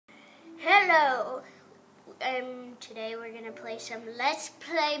Hello, today we're gonna play some Let's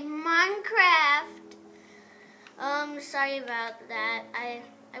Play Minecraft. Sorry about that. I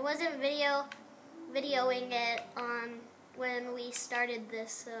wasn't videoing it on when we started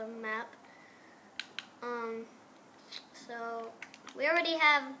this map. So we already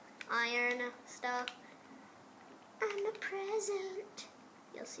have iron stuff. I'm a present.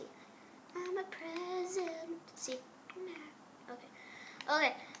 You'll see. I'm a present. See? Okay.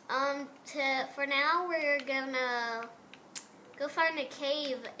 For now, we're gonna go find a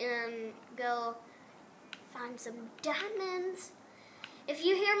cave and go find some diamonds. If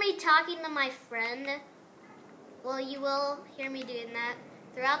you hear me talking to my friend, well, you will hear me doing that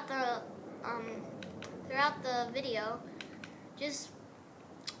throughout the video. Just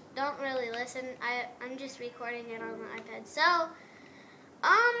don't really listen. I'm just recording it on the iPad. So,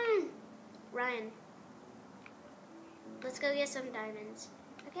 Ryan, let's go get some diamonds.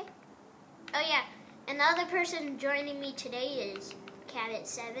 Okay? Oh yeah, another person joining me today is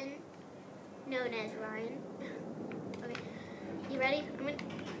Cabot7, known as Ryan. Okay, you ready?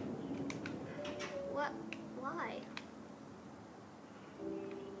 What? Why?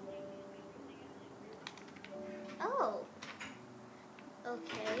 Oh.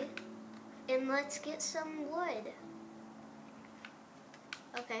 Okay. And let's get some wood.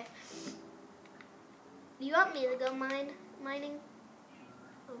 Okay. You want me to go mining?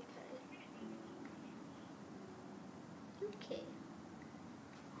 Okay.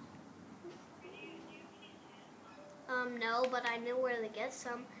 No, but I know where to get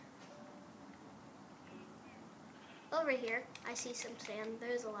some. Over here, I see some sand.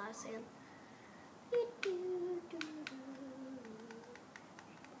 There's a lot of sand.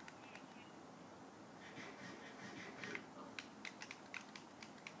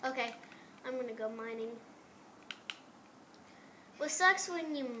 Okay, I'm gonna go mining. What sucks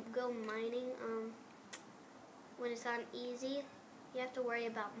when you go mining, when it's on easy, you have to worry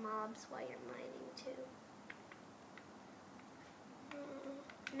about mobs while you're mining too.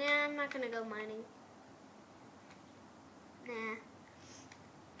 Nah, I'm not gonna go mining. Nah.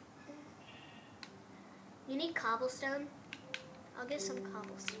 You need cobblestone? I'll get some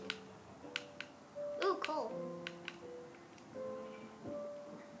cobblestone. Ooh, coal.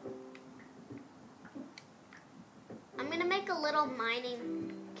 I'm gonna make a little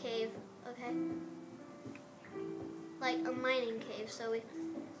mining cave, okay? Like a mining cave, so we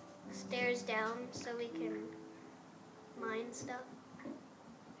stairs down so we can mine stuff.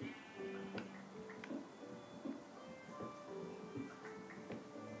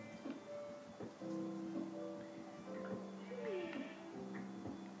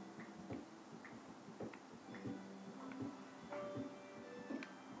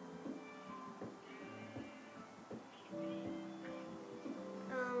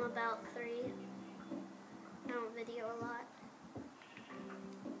 About 3. I don't video a lot.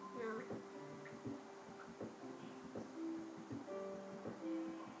 No.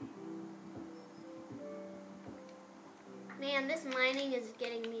 Man, this mining is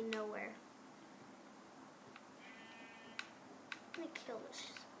getting me nowhere. Let me kill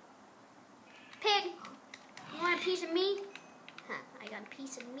this pig. You want a piece of meat? Huh, I got a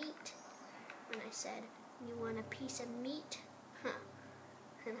piece of meat. When I said, you want a piece of meat? Huh.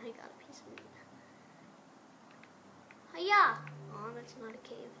 And I got a piece of meat. Hiya! Oh, that's not a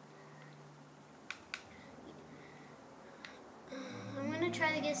cave. I'm gonna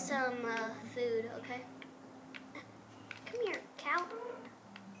try to get some food, okay? Come here, cow.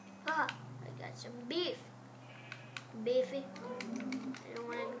 Ah, I got some beef. Beefy. I don't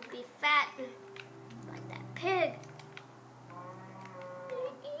want to be fat like that pig.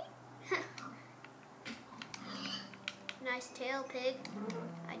 Nice tail, pig.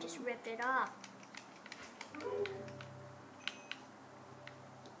 I just ripped it off.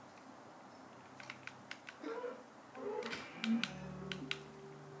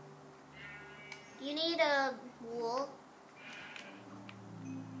 You need a wool?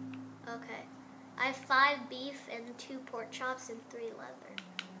 Okay. I have 5 beef and 2 pork chops and 3 leather.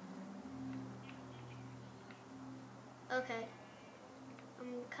 Okay.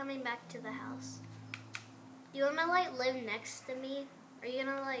 I'm coming back to the house. You wanna like live next to me? Are you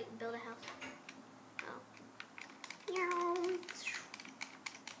gonna like build a house? Oh.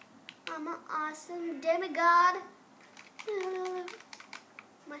 I'm an awesome demigod.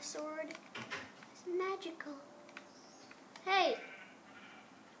 My sword is magical. Hey,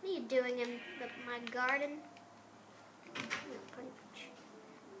 what are you doing in my garden? I'm gonna punch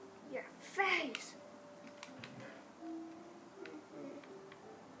your face.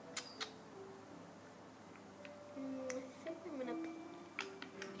 I think I'm gonna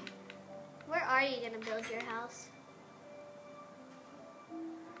are you gonna build your house?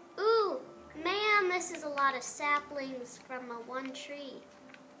 Ooh, man, this is a lot of saplings from one tree.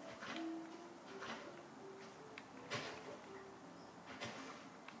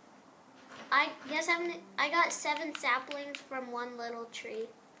 I guess I got 7 saplings from one little tree.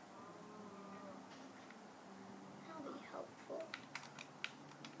 That'll be helpful.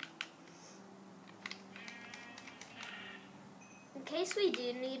 In case we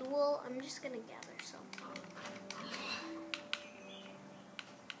do need wool, I'm just gonna gather some.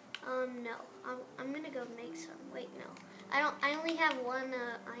 No, I'm gonna go make some. Wait, no, I only have 1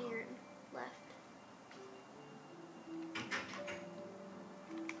 iron left.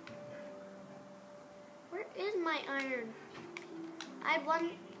 Where is my iron? I had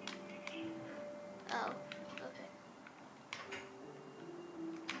 1. Oh, okay.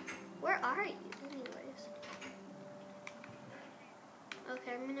 Where are you, anyways?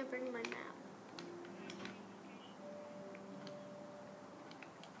 Okay, I'm gonna bring my map.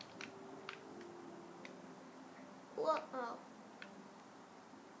 Whoa, oh.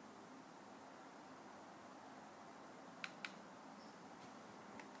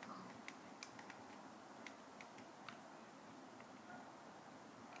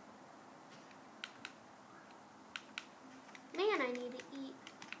 Man, I need to eat.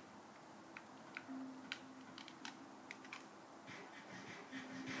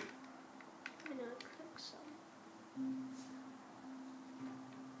 I'm gonna cook some.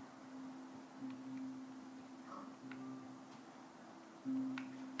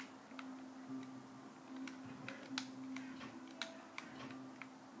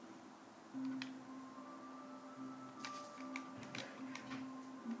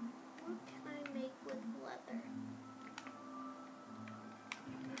 What can I make with leather?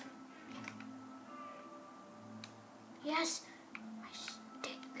 Yes, my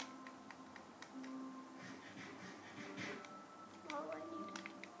stick. All I need.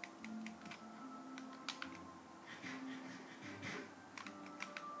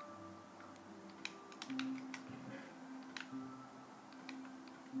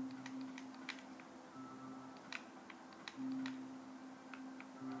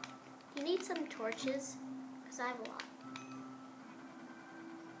 You need some torches, because I have a lot.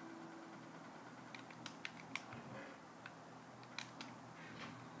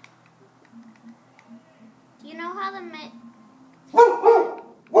 Do you know how to make...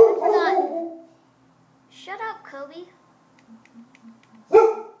 Shut up, Kobe.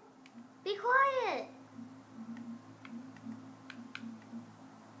 Be quiet.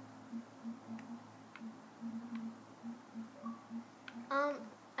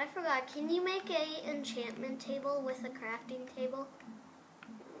 I forgot. Can you make a enchantment table with a crafting table?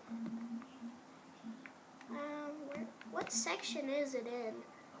 What section is it in?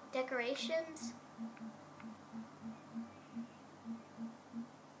 Decorations?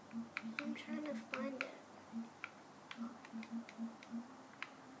 I'm trying to find it. I'm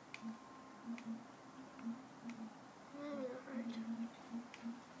having a hard time.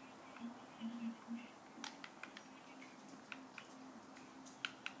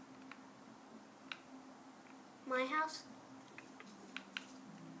 My house?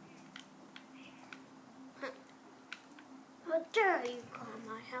 How dare you call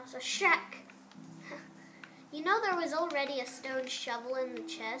my house a shack? You know there was already a stone shovel in the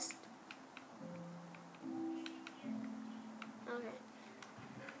chest? Okay.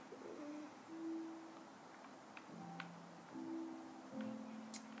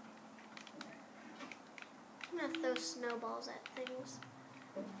 I'm gonna throw snowballs at things.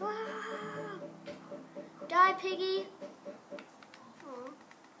 Wow. Die, piggy! Aww.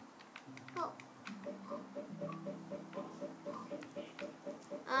 Oh.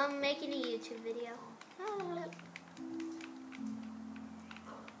 I'm making a YouTube video.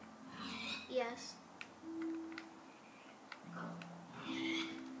 Yes.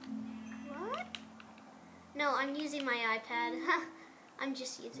 What? No, I'm using my iPad. I'm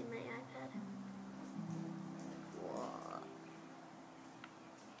just using my iPad. Whoa.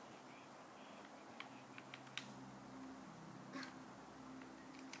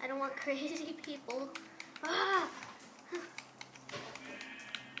 I don't want crazy people. Ah!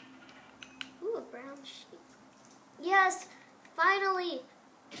 Ooh, a brown sheep. Yes! Finally!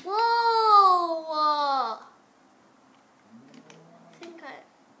 Whoa! I think I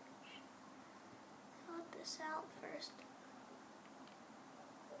thought this out first.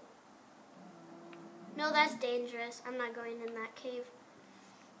 No, that's dangerous. I'm not going in that cave.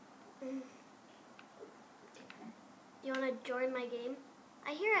 You want to join my game?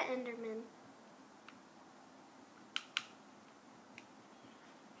 I hear an Enderman.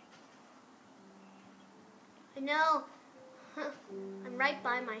 know. I'm right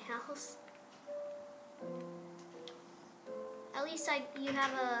by my house. At least you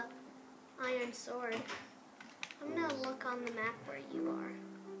have a iron sword. I'm gonna look on the map where you are.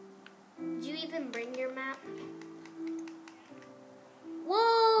 Did you even bring your map?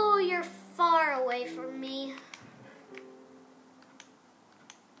 Whoa, you're far away from me.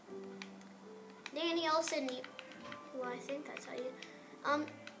 Danny Olson, well, I think that's how you,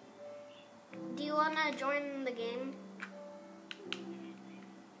 do you wanna join the game?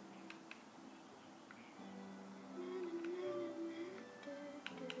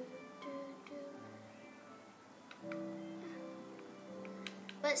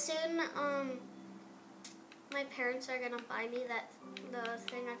 But soon, my parents are gonna buy me the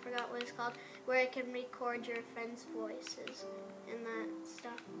thing, I forgot what it's called, where I can record your friends' voices and that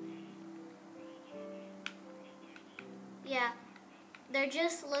stuff. Yeah, they're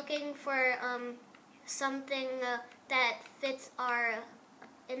just looking for something that fits our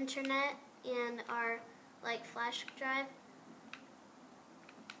internet and our flash drive.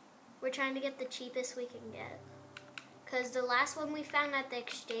 We're trying to get the cheapest we can get. Because the last one we found at the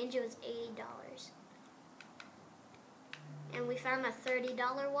exchange, it was $80. And we found a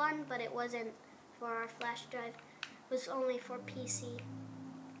 $30 one, but it wasn't for our flash drive. It was only for PC.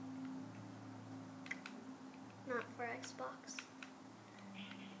 Not for Xbox.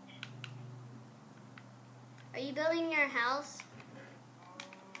 Are you building your house?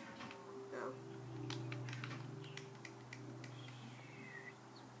 No.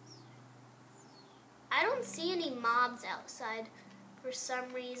 I don't see any mobs outside for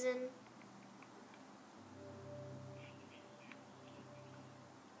some reason.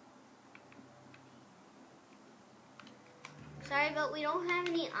 Sorry, but we don't have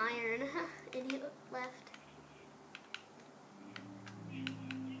any iron any left.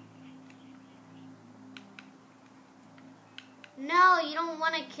 No, you don't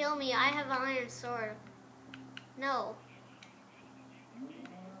want to kill me. I have an iron sword. No.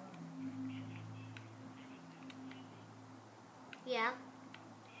 Yeah.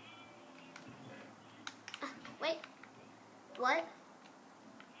 Wait. What?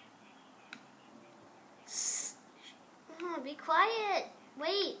 Be quiet.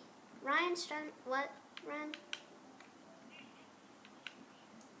 Wait. Ryan's trying. What, Ryan?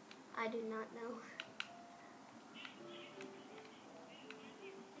 I do not know.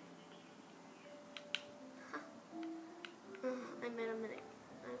 I'm in a minute.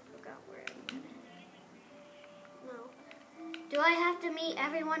 I forgot where I'm at. No. Do I have to meet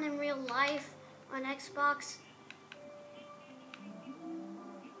everyone in real life on Xbox?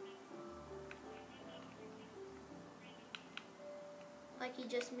 Like you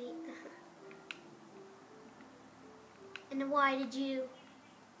just meet. And why did you?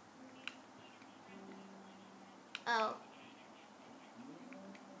 Oh.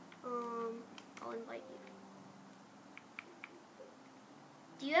 I'll invite you.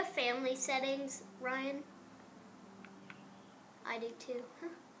 Do you have family settings, Ryan? I do too.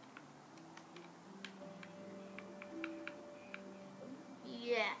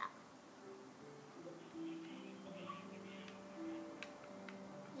 Yeah.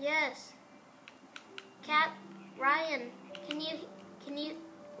 Yes. Ryan,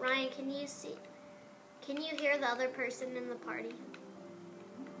 Ryan, can you hear the other person in the party?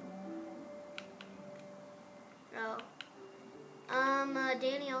 Oh.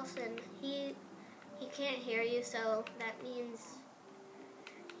 Danny Olson, he can't hear you, so that means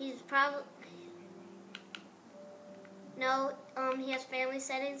he's probably, no, he has family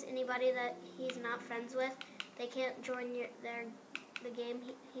settings. Anybody that he's not friends with, they can't join the game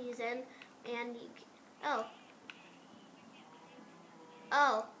he's in, and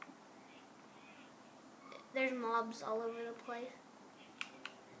oh, there's mobs all over the place.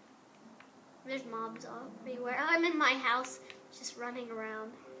 There's mobs everywhere. I'm in my house, just running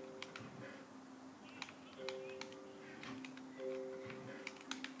around.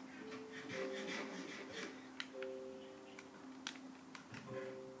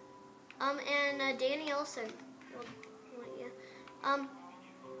 And Danny Olson.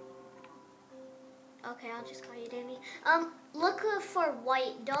 Okay, I'll just call you Danny. Look for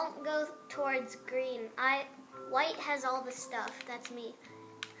white. Don't go towards green. White has all the stuff. That's me.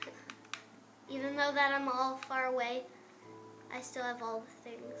 Even though that I'm all far away, I still have all the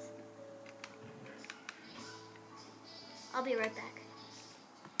things. I'll be right back.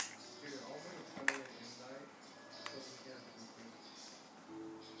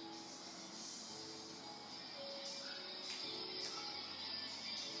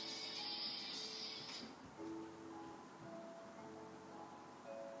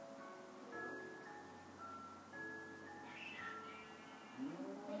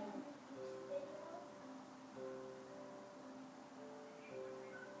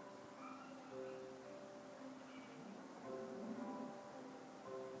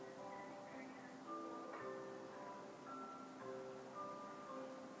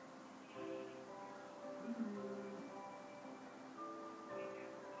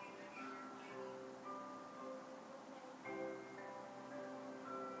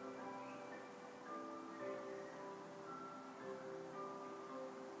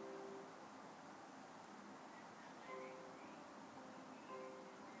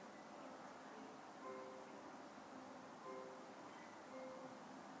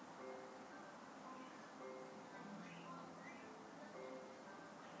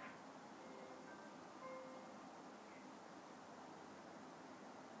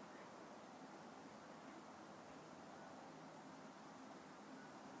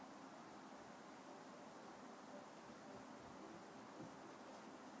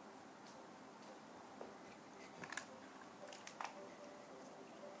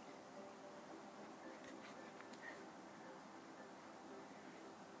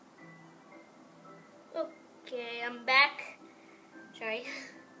 Okay, I'm back. Sorry.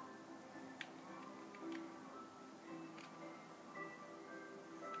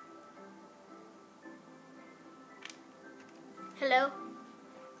 Hello?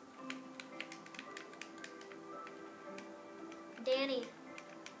 Danny.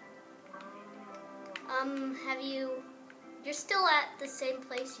 You're still at the same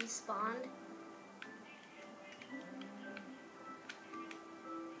place you spawned?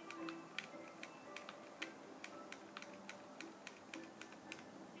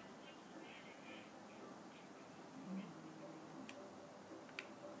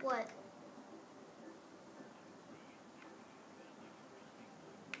 What?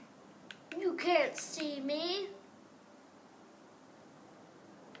 You can't see me.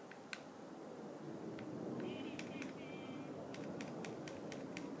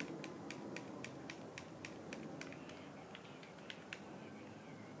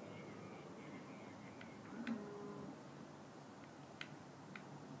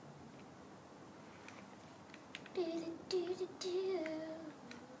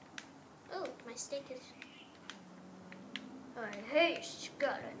 Oh, my steak is... I hate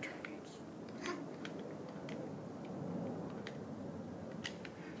skeletons.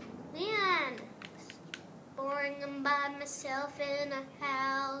 Man, boring. I'm by myself in a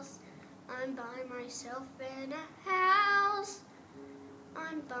house. I'm by myself in a house.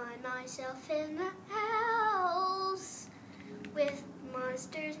 I'm by myself in a house with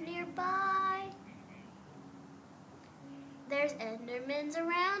monsters nearby. There's Endermans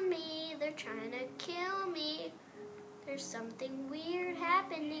around me. They're trying to kill me. There's something weird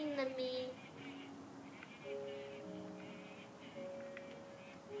happening to me.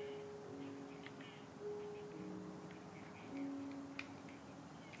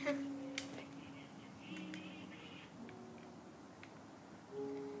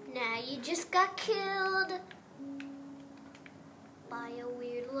 Now you just got killed by a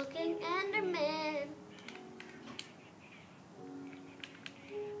weird looking Enderman.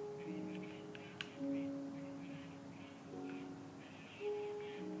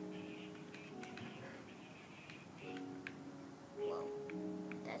 Whoa,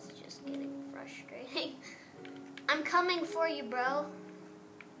 that's just getting frustrating. I'm coming for you, bro.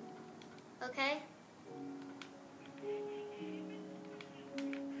 Okay?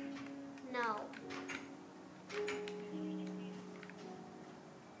 No.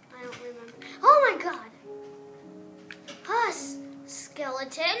 I don't remember. Oh my god! Huss,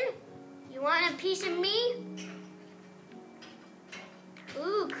 skeleton! You want a piece of me?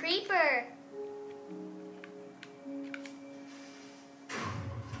 Ooh, creeper!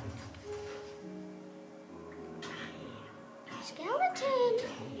 Skeleton!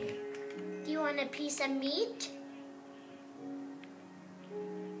 Do you want a piece of meat?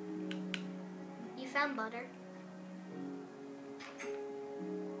 You found butter.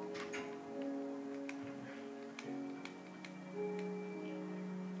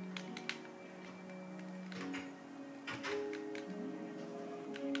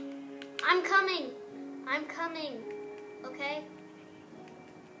 I'm coming. I'm coming. Okay?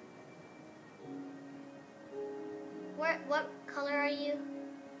 What color are you?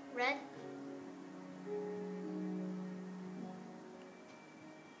 Red?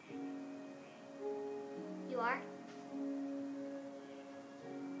 You are?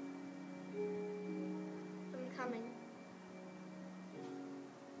 I'm coming.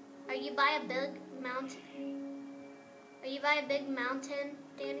 Are you by a big mountain? Are you by a big mountain,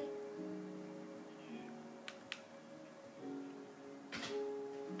 Danny?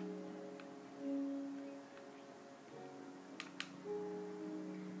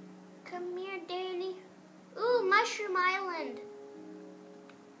 Come here, Danny. Ooh, Mushroom Island.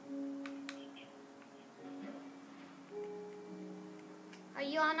 Are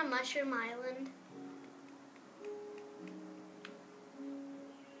you on a mushroom island?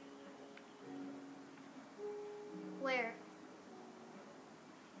 Where?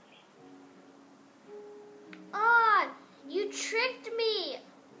 Oh, you tricked me.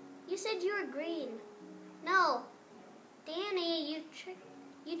 You said you were green. No. Danny, you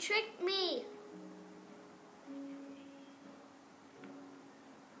tricked me.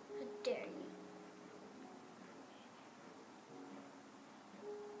 How dare you?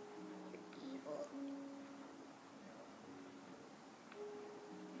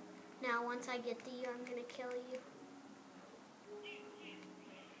 Now, once I get to you, I'm gonna kill you.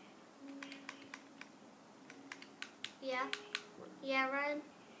 Yeah? Yeah, Ryan?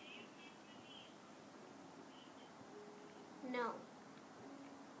 No.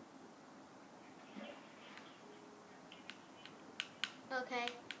 Okay.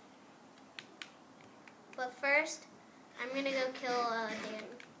 But first, I'm gonna go kill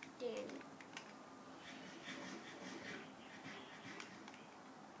Danny.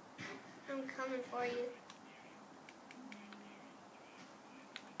 I'm coming for you.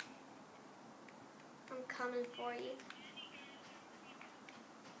 I'm coming for you.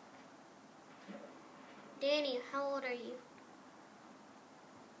 Danny, how old are you?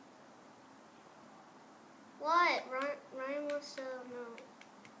 What? Ryan wants to know.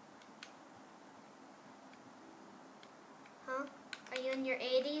 Huh? Are you in your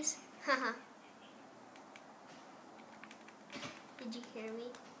 80s? Haha. Did you hear me?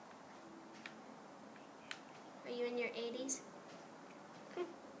 Are you in your 80s?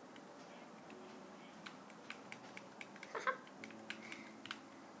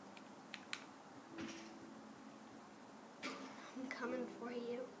 I'm coming for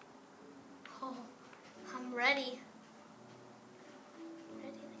you. Oh, I'm ready.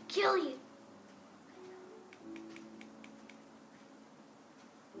 Ready to kill you.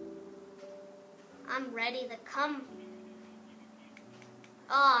 I'm ready to come.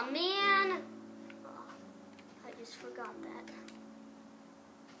 Oh man. Oh, I just forgot that.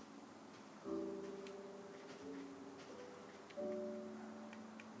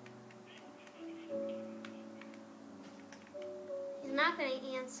 He's not going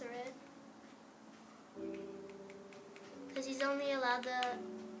to answer it. Because he's only allowed to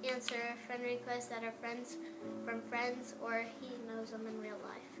answer friend requests that are friends from friends or he knows them in real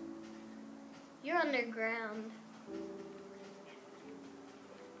life. You're underground.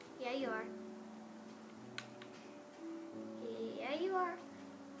 Yeah, you are. Yeah, you are.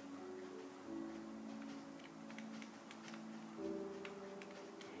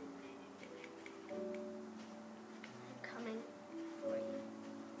 I'm coming for you.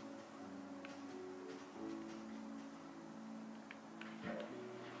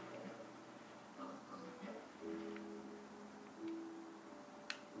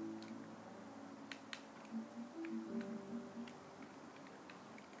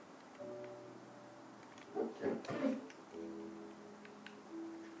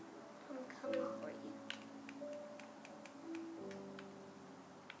 I'm coming for you.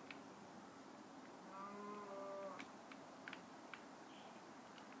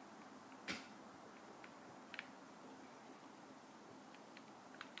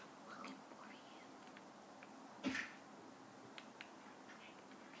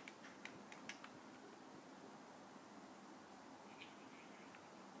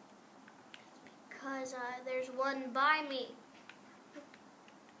 Because there's one by me.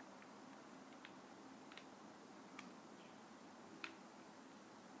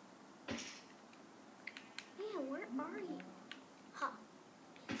 Man, where are you? Huh.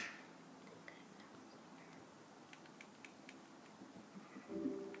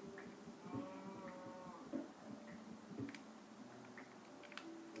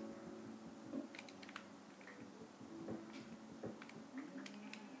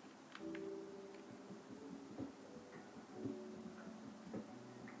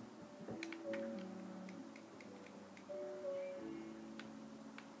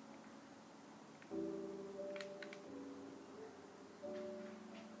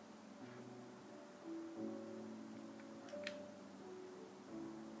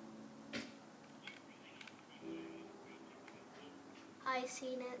 I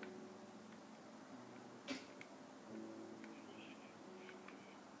seen it.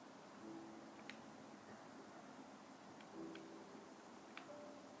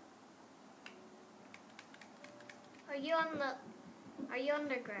 Are you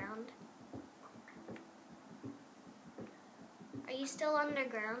underground? Are you still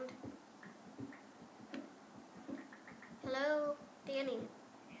underground? Hello, Danny.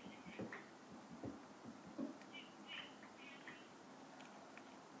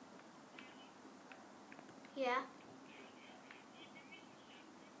 Yeah.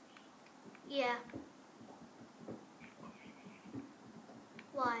 Yeah.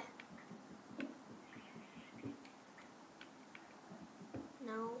 Why?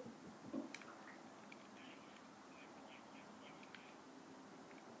 No.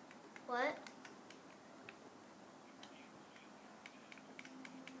 What?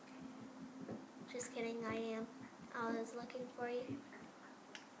 Just kidding, I am. I was looking for you.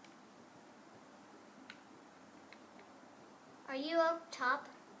 Are you up top?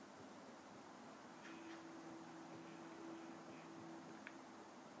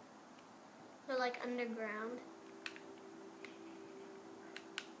 Or like underground?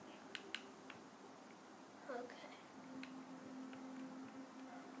 Okay.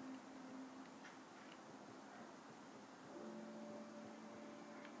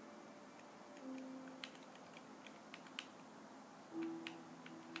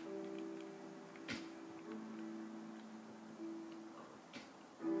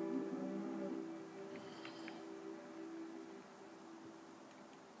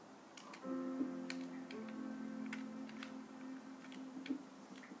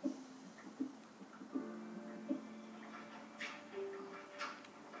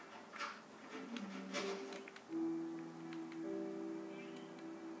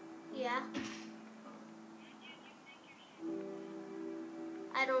 Yeah?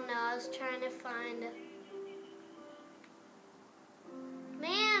 I don't know. I was trying to find...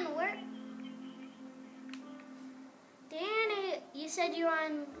 Man, where... Danny, you said you were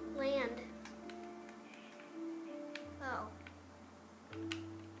on land. Oh.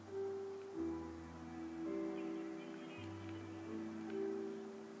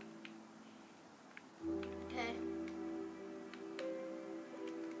 Okay.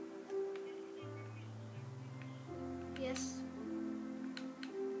 Yes.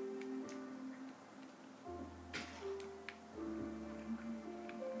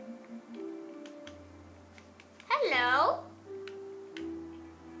 Hello.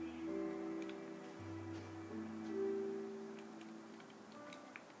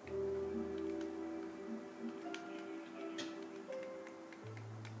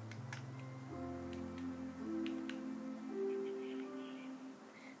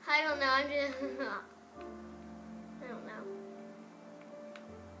 I don't know. I'm just... I don't know.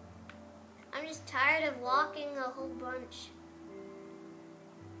 I'm just tired of walking a whole bunch.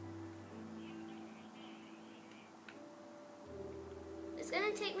 It's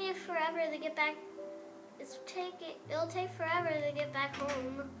gonna take me forever to get back. It'll take forever to get back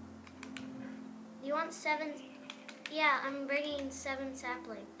home. You want 7? Yeah, I'm bringing 7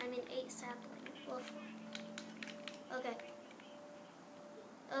 sapling. I mean 8 sapling. Well, okay.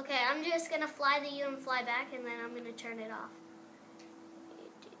 Okay, I'm just gonna fly the U and fly back, and then I'm gonna turn it off.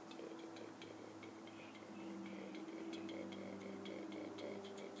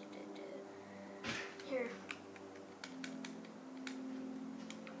 Here.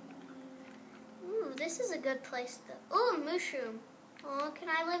 Ooh, this is a good place to... Ooh, a mushroom. Oh, can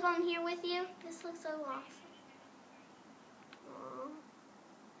I live on here with you? This looks so awesome. Oh,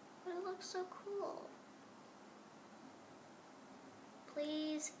 but it looks so cool.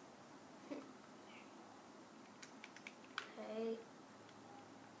 Please. Okay.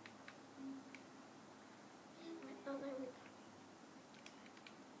 Oh, there we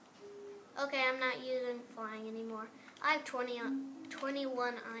go. Okay, I'm not using flying anymore. I have 21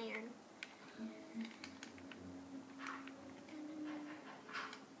 iron.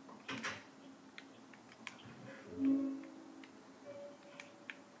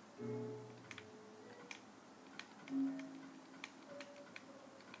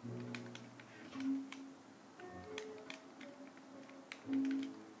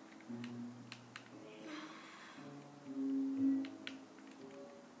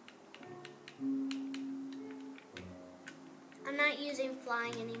 I'm not using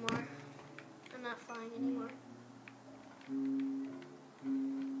flying anymore. I'm not flying anymore.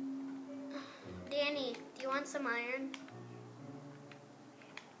 Danny, do you want some iron?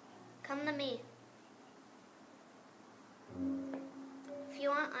 Come to me. If you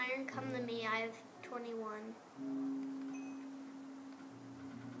want iron, come to me. I have 21.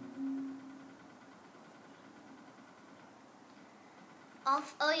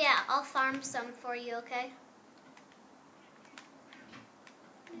 Oh yeah, I'll farm some for you, okay?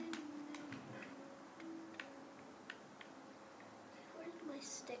 Where's my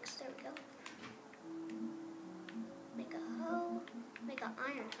sticks? There we go. Make a hoe. Make an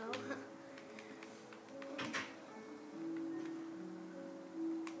iron hoe.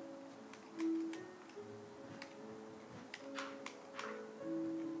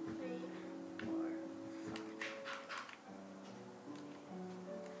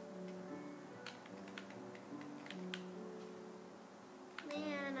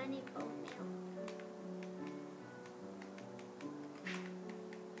 Man, I need bone meal.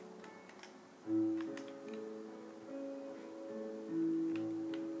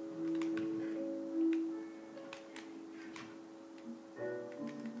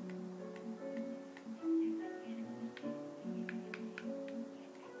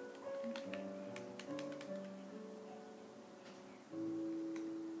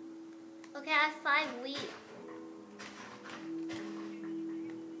 Okay, I have 5 wheat.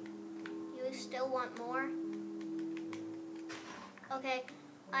 You still want more? Okay,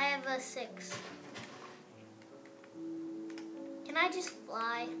 I have a 6. Can I just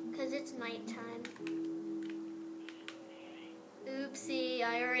fly? Because it's nighttime. Oopsie,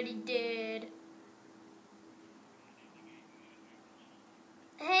 I already did.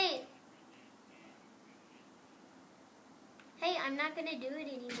 Hey! Hey, I'm not gonna do it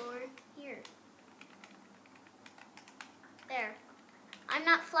anymore. Here. There. I'm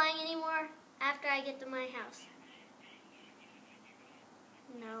not flying anymore after I get to my house.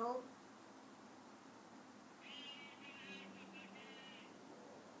 No.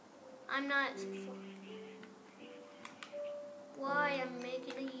 I'm not... Why? I'm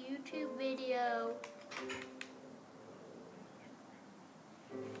making a YouTube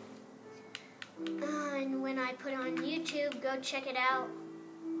YouTube. Go check it out.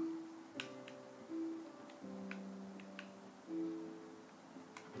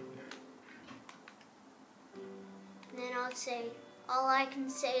 And then I'll say, all I can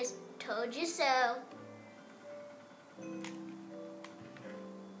say is, told you so.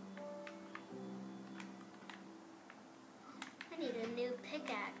 I need a new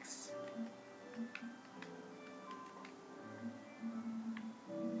pickaxe.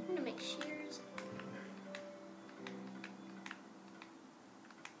 I'm gonna make shears.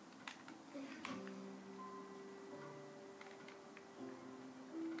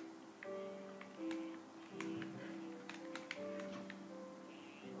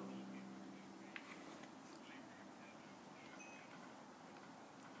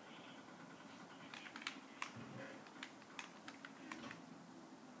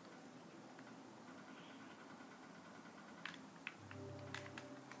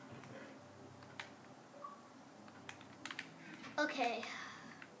 Okay.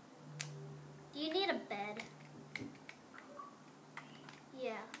 Do you need a bed?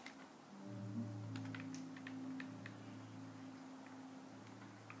 Yeah.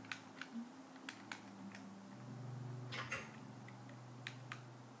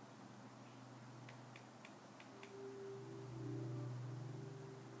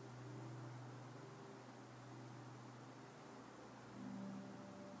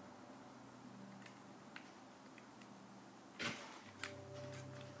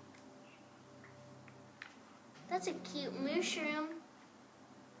 That's a cute mushroom.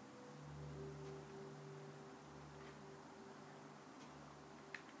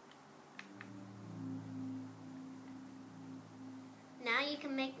 Now you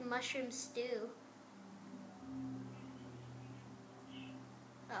can make mushroom stew.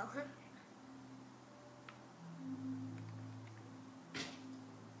 Oh.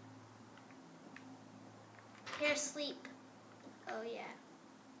 Here, sleep. Oh yeah.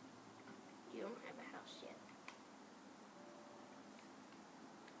 You don't have a house yet.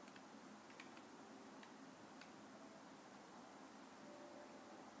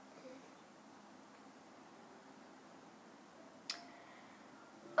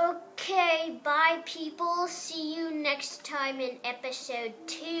 Okay, bye people. See you next time in episode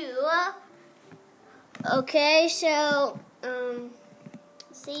 2. Okay, so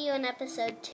see you in episode 2.